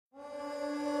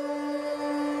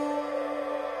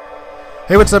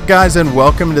Hey, what's up, guys, and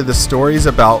welcome to the Stories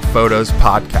About Photos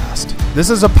podcast. This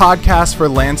is a podcast for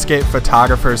landscape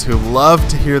photographers who love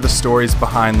to hear the stories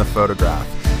behind the photograph.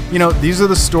 You know, these are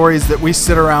the stories that we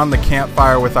sit around the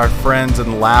campfire with our friends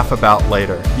and laugh about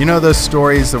later. You know those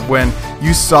stories of when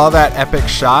you saw that epic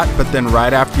shot, but then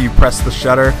right after you pressed the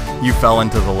shutter, you fell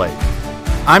into the lake.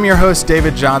 I'm your host,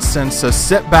 David Johnston, so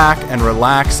sit back and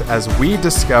relax as we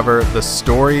discover the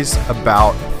stories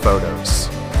about photos.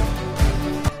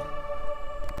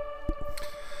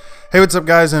 Hey, what's up,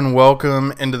 guys, and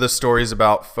welcome into the Stories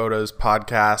About Photos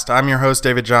podcast. I'm your host,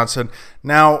 David Johnson.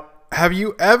 Now, have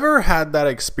you ever had that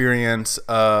experience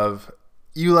of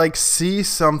you see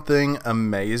something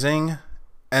amazing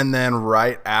and then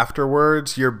right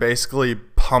afterwards you're basically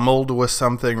pummeled with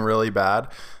something really bad?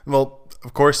 Well,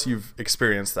 of course you've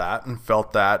experienced that and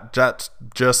felt that. That's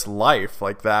just life.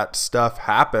 Like, that stuff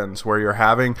happens where you're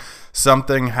having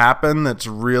something happen that's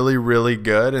really, really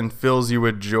good and fills you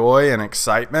with joy and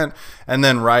excitement. And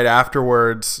then right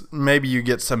afterwards, maybe you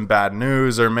get some bad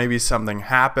news, or maybe something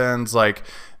happens. Like,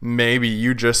 maybe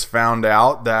you just found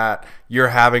out that you're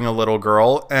having a little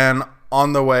girl, and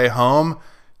on the way home,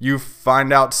 you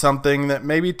find out something that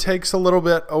maybe takes a little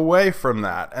bit away from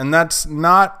that. And that's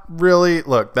not really,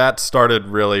 look, that started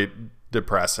really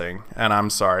depressing, and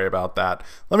I'm sorry about that.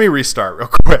 Let me restart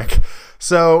real quick.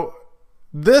 So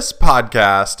this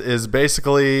podcast is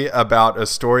basically about a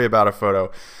story about a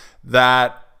photo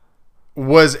that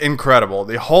was incredible.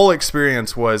 The whole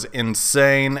experience was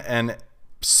insane and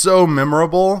so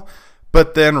memorable.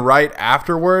 But then right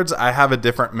afterwards, I have a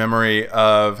different memory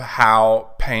of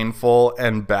how painful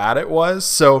and bad it was.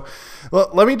 So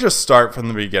let me just start from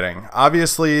the beginning.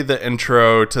 Obviously, the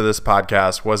intro to this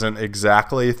podcast wasn't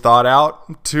exactly thought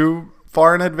out too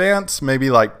far in advance, maybe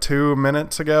like 2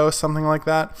 minutes ago, something like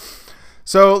that.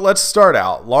 So let's start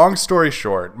out. Long story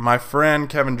short, my friend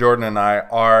Kevin Jordan and I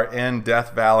are in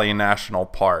Death Valley National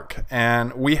Park,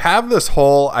 and we have this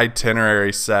whole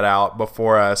itinerary set out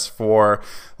before us for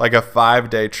like a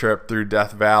 5-day trip through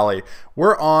Death Valley.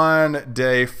 We're on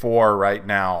day 4 right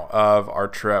now of our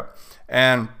trip,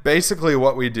 and basically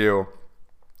what we do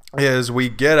is we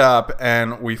get up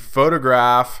and we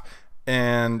photograph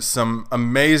in some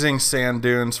amazing sand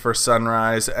dunes for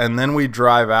sunrise, and then we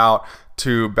drive out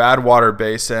to Badwater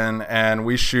Basin and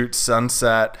we shoot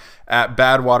sunset at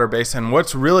Badwater Basin.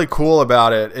 What's really cool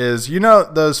about it is, you know,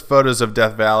 those photos of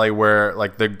Death Valley where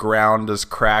like the ground is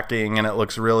cracking and it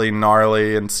looks really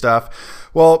gnarly and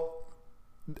stuff? Well,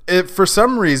 for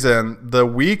some reason, the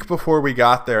week before we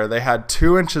got there, they had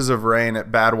 2 inches of rain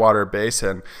at Badwater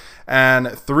Basin,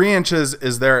 and 3 inches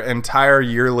is their entire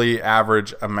yearly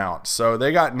average amount. So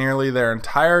they got nearly their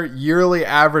entire yearly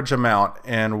average amount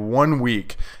in 1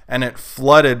 week, and it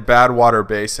flooded Badwater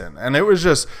Basin. And it was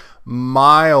just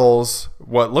miles,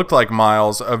 what looked like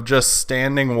miles, of just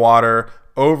standing water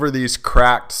over these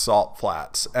cracked salt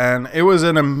flats. And it was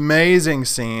an amazing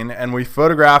scene, and we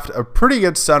photographed a pretty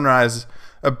good sunset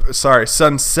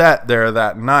there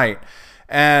that night.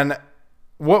 And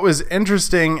what was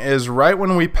interesting is right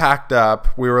when we packed up,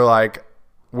 we were like,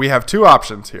 we have 2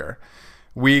 options here.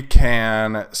 We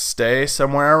can stay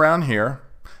somewhere around here,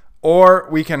 or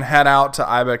we can head out to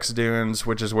Ibex Dunes,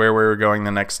 which is where we were going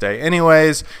the next day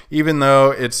anyways, even though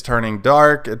it's turning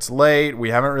dark, it's late, we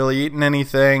haven't really eaten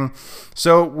anything.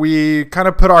 So we kind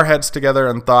of put our heads together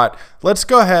and thought, let's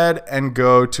go ahead and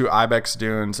go to Ibex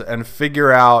Dunes and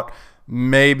figure out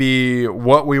maybe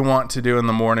what we want to do in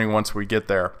the morning once we get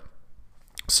there.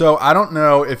 So I don't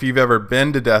know if you've ever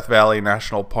been to Death Valley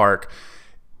National Park.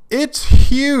 It's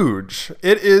huge.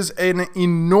 It is an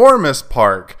enormous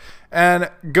park. And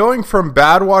going from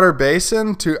Badwater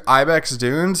Basin to Ibex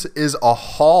Dunes is a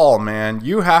haul, man.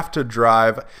 You have to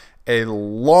drive a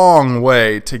long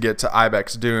way to get to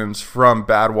Ibex Dunes from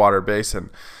Badwater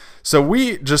Basin. So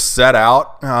we just set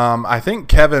out. I think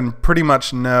Kevin pretty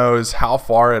much knows how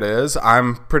far it is.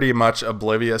 I'm pretty much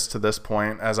oblivious to this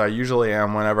point, as I usually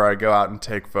am whenever I go out and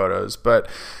take photos. But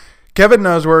Kevin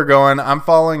knows where we're going. I'm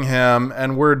following him,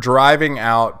 and we're driving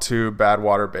out to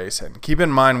Badwater Basin. Keep in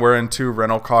mind, we're in 2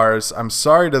 rental cars. I'm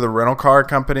sorry to the rental car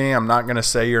company. I'm not going to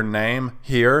say your name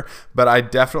here, but I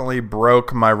definitely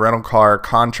broke my rental car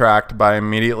contract by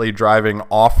immediately driving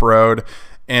off-road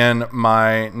in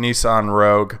my Nissan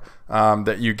Rogue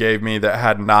that you gave me that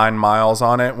had 9 miles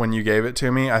on it when you gave it to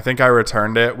me. I think I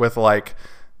returned it with like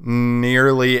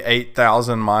nearly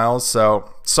 8,000 miles.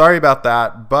 So sorry about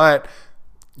that, but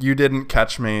you didn't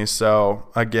catch me. So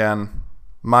again,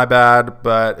 my bad,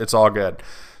 but it's all good.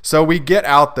 So we get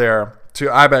out there to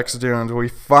Ibex Dunes. We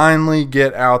finally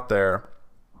get out there,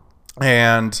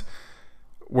 and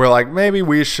we're like, maybe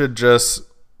we should just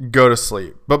go to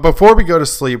sleep. But before we go to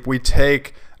sleep, we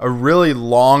take a really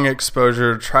long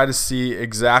exposure to try to see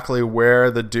exactly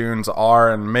where the dunes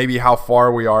are and maybe how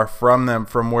far we are from them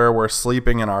from where we're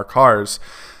sleeping in our cars.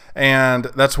 And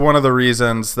that's one of the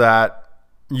reasons that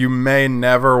you may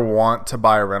never want to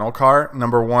buy a rental car.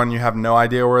 Number one, you have no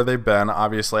idea where they've been.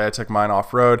 Obviously, I took mine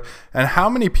off-road. And how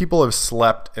many people have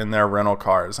slept in their rental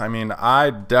cars? I mean, I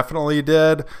definitely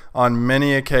did on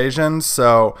many occasions.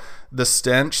 So the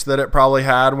stench that it probably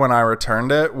had when I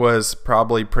returned it was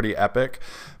probably pretty epic.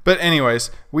 But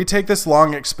anyways, we take this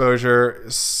long exposure,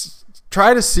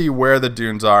 try to see where the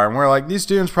dunes are. And we're like, these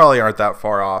dunes probably aren't that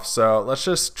far off. So let's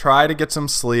just try to get some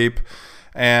sleep.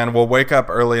 And we'll wake up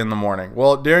early in the morning.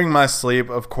 Well, during my sleep,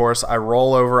 of course, I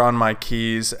roll over on my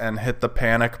keys and hit the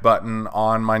panic button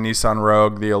on my Nissan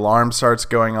Rogue. The alarm starts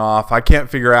going off. I can't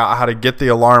figure out how to get the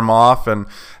alarm off and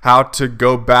how to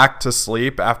go back to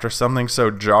sleep after something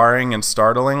so jarring and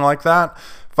startling like that.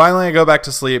 Finally, I go back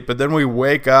to sleep, but then we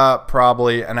wake up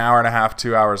probably an hour and a half,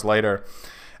 2 hours later.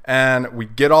 And we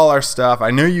get all our stuff. I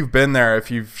know you've been there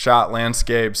if you've shot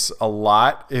landscapes a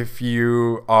lot. If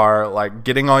you are like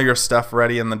getting all your stuff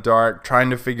ready in the dark,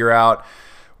 trying to figure out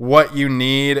what you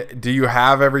need. Do you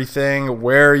have everything?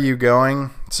 Where are you going?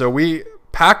 So we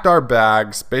packed our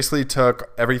bags, basically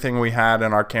took everything we had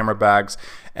in our camera bags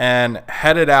and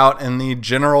headed out in the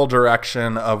general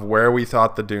direction of where we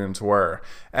thought the dunes were.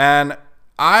 And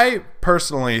I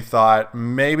personally thought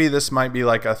maybe this might be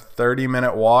like a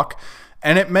 30-minute walk.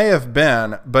 And it may have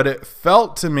been, but it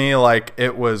felt to me like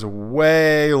it was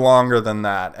way longer than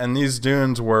that. And these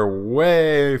dunes were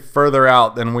way further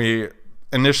out than we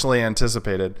initially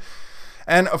anticipated.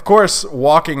 And of course,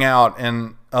 walking out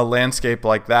in a landscape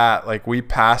like that, like we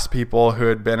passed people who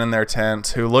had been in their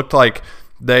tents who looked like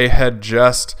they had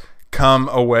just come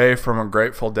away from a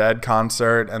Grateful Dead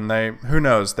concert. And they, who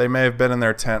knows, they may have been in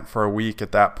their tent for a week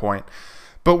at that point.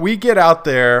 But we get out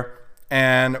there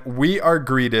and we are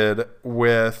greeted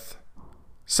with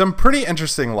some pretty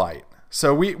interesting light.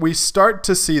 So we start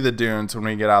to see the dunes when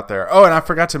we get out there. Oh, and I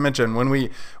forgot to mention, when we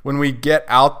get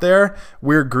out there,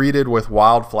 we're greeted with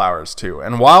wildflowers too.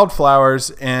 And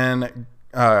wildflowers in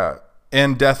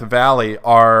Death Valley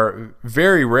are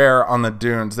very rare on the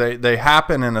dunes. They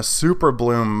happen in a super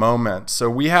bloom moment. So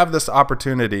we have this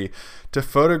opportunity to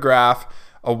photograph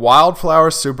a wildflower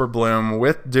super bloom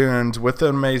with dunes, with an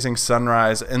amazing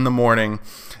sunrise in the morning.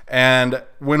 And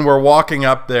when we're walking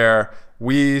up there,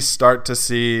 we start to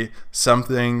see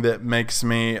something that makes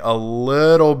me a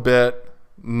little bit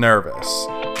nervous.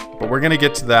 But we're going to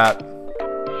get to that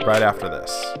right after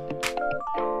this.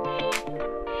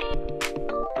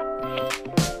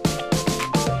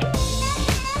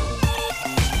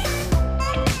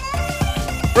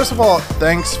 First of all,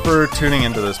 thanks for tuning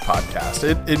into this podcast.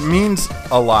 It means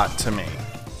a lot to me.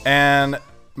 And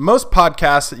most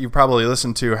podcasts that you probably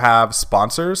listen to have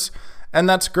sponsors, and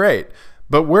that's great.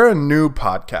 But we're a new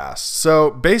podcast.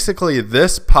 So basically,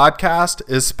 this podcast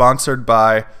is sponsored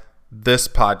by this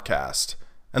podcast.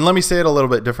 And let me say it a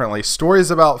little bit differently. Stories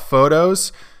About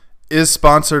Photos is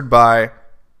sponsored by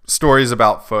Stories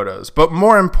About Photos. But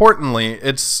more importantly,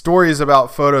 it's Stories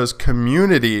About Photos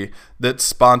community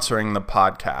that's sponsoring the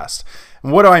podcast.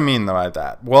 And what do I mean by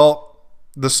that? Well,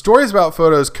 the Stories About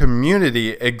Photos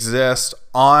community exists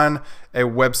on a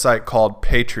website called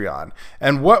Patreon.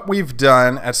 And what we've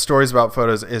done at Stories About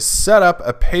Photos is set up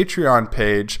a Patreon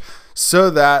page so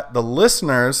that the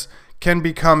listeners can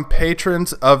become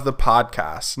patrons of the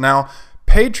podcast. Now,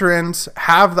 patrons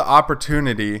have the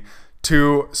opportunity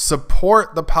to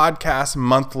support the podcast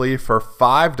monthly for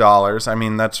 $5. I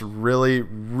mean, that's really,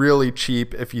 really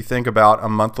cheap if you think about a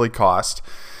monthly cost.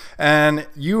 And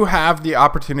you have the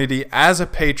opportunity as a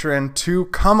patron to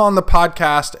come on the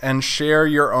podcast and share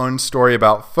your own story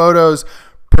about photos,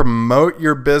 promote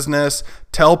your business,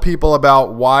 tell people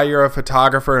about why you're a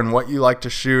photographer and what you like to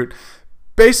shoot.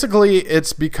 Basically,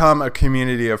 it's become a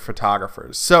community of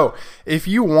photographers. So if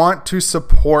you want to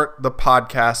support the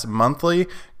podcast monthly,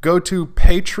 go to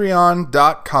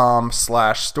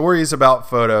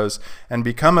patreon.com/storiesaboutphotos and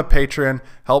become a patron.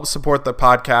 Help support the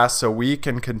podcast so we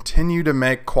can continue to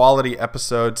make quality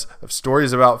episodes of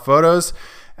Stories About Photos.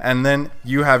 And then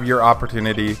you have your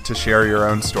opportunity to share your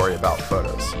own story about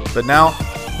photos. But now,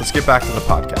 let's get back to the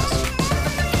podcast.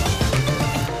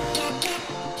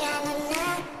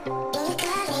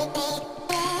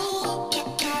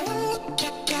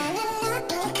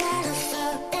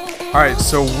 All right,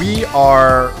 so we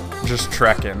are just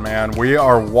trekking, man. We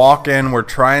are walking. We're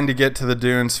trying to get to the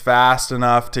dunes fast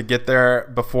enough to get there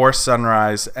before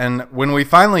sunrise. And when we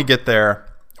finally get there,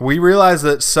 we realize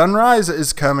that sunrise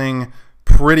is coming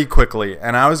pretty quickly,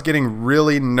 and I was getting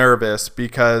really nervous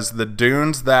because the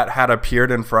dunes that had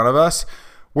appeared in front of us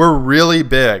were really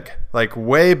big, like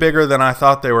way bigger than I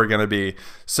thought they were going to be.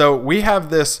 So we have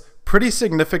this pretty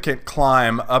significant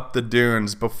climb up the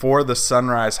dunes before the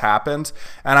sunrise happens.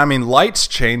 And I mean, light's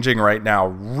changing right now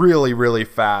really, really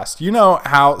fast. You know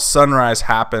how sunrise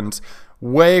happens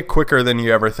way quicker than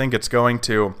you ever think it's going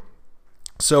to.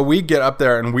 So we get up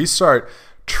there and we start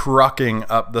trucking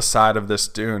up the side of this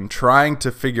dune, trying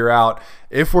to figure out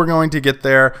if we're going to get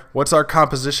there, what's our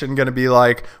composition going to be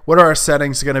like, what are our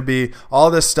settings going to be. All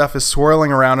this stuff is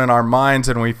swirling around in our minds,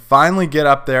 and we finally get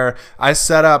up there. I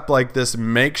set up like this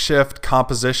makeshift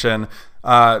composition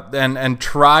and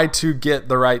try to get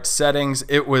the right settings.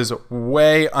 It was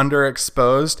way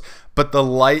underexposed, but the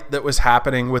light that was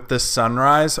happening with this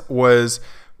sunrise was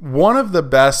one of the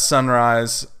best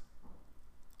sunrise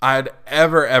I'd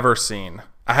ever seen.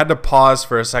 I had to pause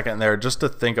for a second there just to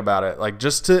think about it, like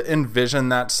just to envision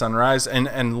that sunrise.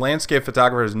 And landscape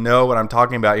photographers know what I'm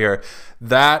talking about here.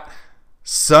 That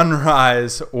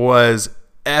sunrise was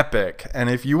epic. And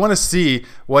if you want to see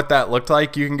what that looked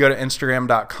like, you can go to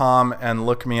Instagram.com and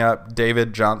look me up,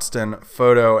 David Johnston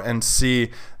Photo, and see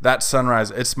that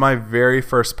sunrise. It's my very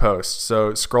first post.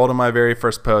 So scroll to my very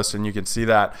first post and you can see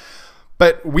that.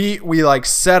 But we like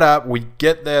set up, we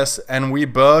get this, and we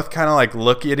both kind of like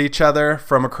look at each other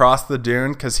from across the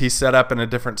dune because he set up in a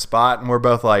different spot, and we're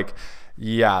both like,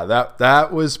 yeah,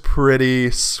 that was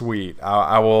pretty sweet.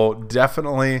 I will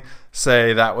definitely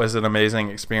say that was an amazing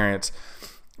experience.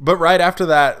 But right after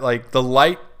that, like the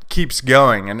light keeps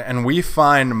going, and we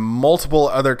find multiple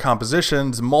other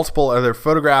compositions, multiple other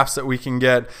photographs that we can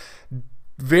get.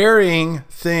 Varying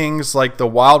things like the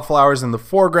wildflowers in the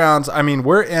foregrounds. I mean,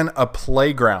 we're in a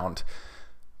playground,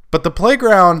 but the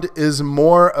playground is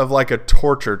more of like a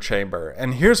torture chamber.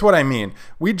 And here's what I mean.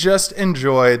 We just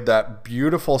enjoyed that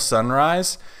beautiful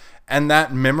sunrise, and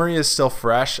that memory is still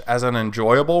fresh as an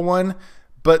enjoyable one.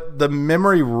 But the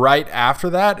memory right after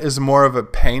that is more of a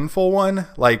painful one.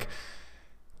 Like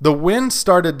the wind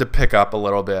started to pick up a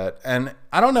little bit. And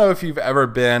I don't know if you've ever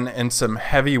been in some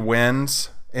heavy winds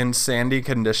in sandy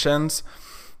conditions.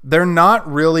 They're not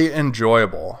really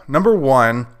enjoyable. Number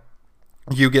one,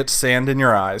 you get sand in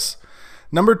your eyes.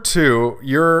 Number two,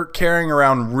 you're carrying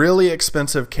around really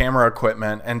expensive camera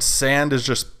equipment, and sand is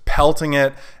just pelting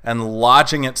it and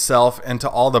lodging itself into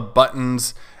all the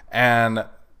buttons and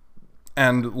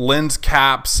lens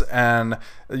caps and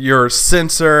your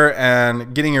sensor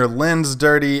and getting your lens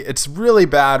dirty. It's really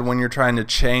bad when you're trying to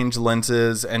change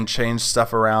lenses and change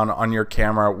stuff around on your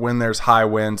camera when there's high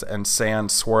winds and sand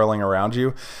swirling around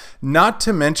you. Not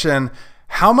to mention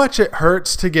how much it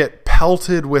hurts to get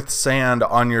pelted with sand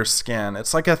on your skin.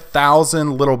 It's like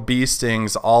 1,000 little bee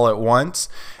stings all at once.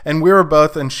 And we were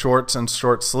both in shorts and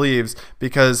short sleeves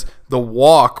because the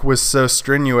walk was so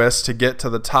strenuous to get to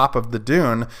the top of the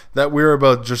dune that we were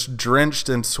both just drenched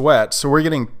in sweat. So we're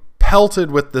getting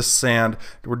pelted with this sand.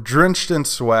 We're drenched in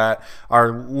sweat. Our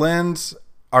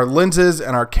lenses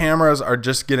and our cameras are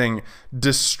just getting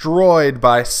destroyed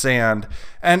by sand.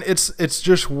 And it's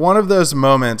just one of those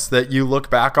moments that you look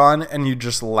back on and you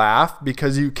just laugh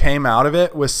because you came out of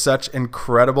it with such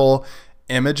incredible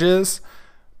images.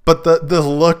 But the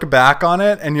look back on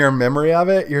it and your memory of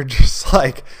it, you're just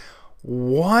like,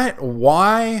 what?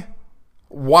 Why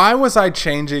was I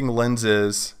changing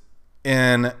lenses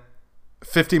in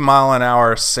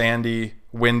 50-mile-an-hour sandy,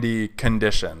 windy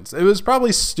conditions? It was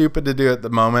probably stupid to do at the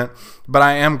moment, but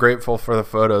I am grateful for the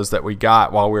photos that we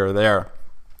got while we were there.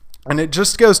 And it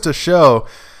just goes to show,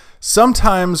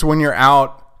 sometimes when you're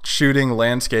out shooting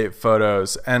landscape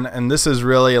photos, and this is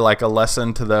really like a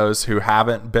lesson to those who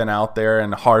haven't been out there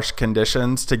in harsh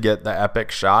conditions to get the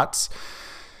epic shots,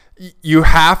 you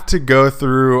have to go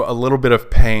through a little bit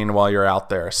of pain while you're out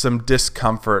there, some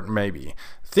discomfort maybe.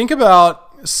 Think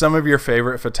about some of your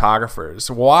favorite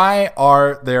photographers. Why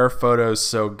are their photos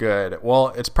so good? Well,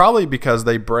 it's probably because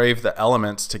they brave the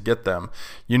elements to get them.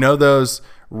 You know those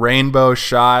rainbow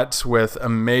shots with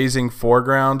amazing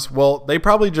foregrounds? Well, they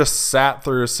probably just sat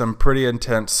through some pretty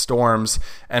intense storms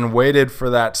and waited for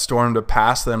that storm to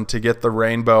pass them to get the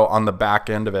rainbow on the back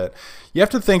end of it. You have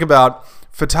to think about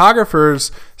photographers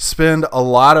spend a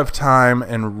lot of time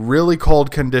in really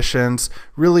cold conditions,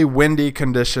 really windy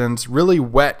conditions, really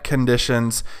wet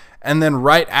conditions, and then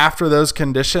right after those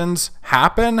conditions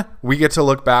happen, we get to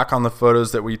look back on the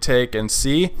photos that we take and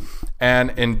see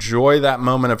and enjoy that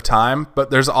moment of time. But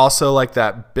there's also like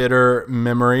that bitter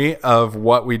memory of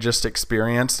what we just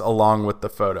experienced along with the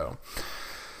photo.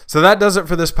 So that does it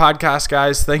for this podcast,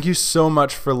 guys. Thank you so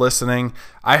much for listening.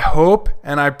 I hope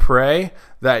and I pray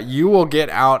that you will get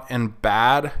out in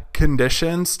bad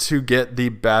conditions to get the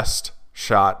best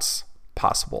shots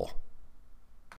possible.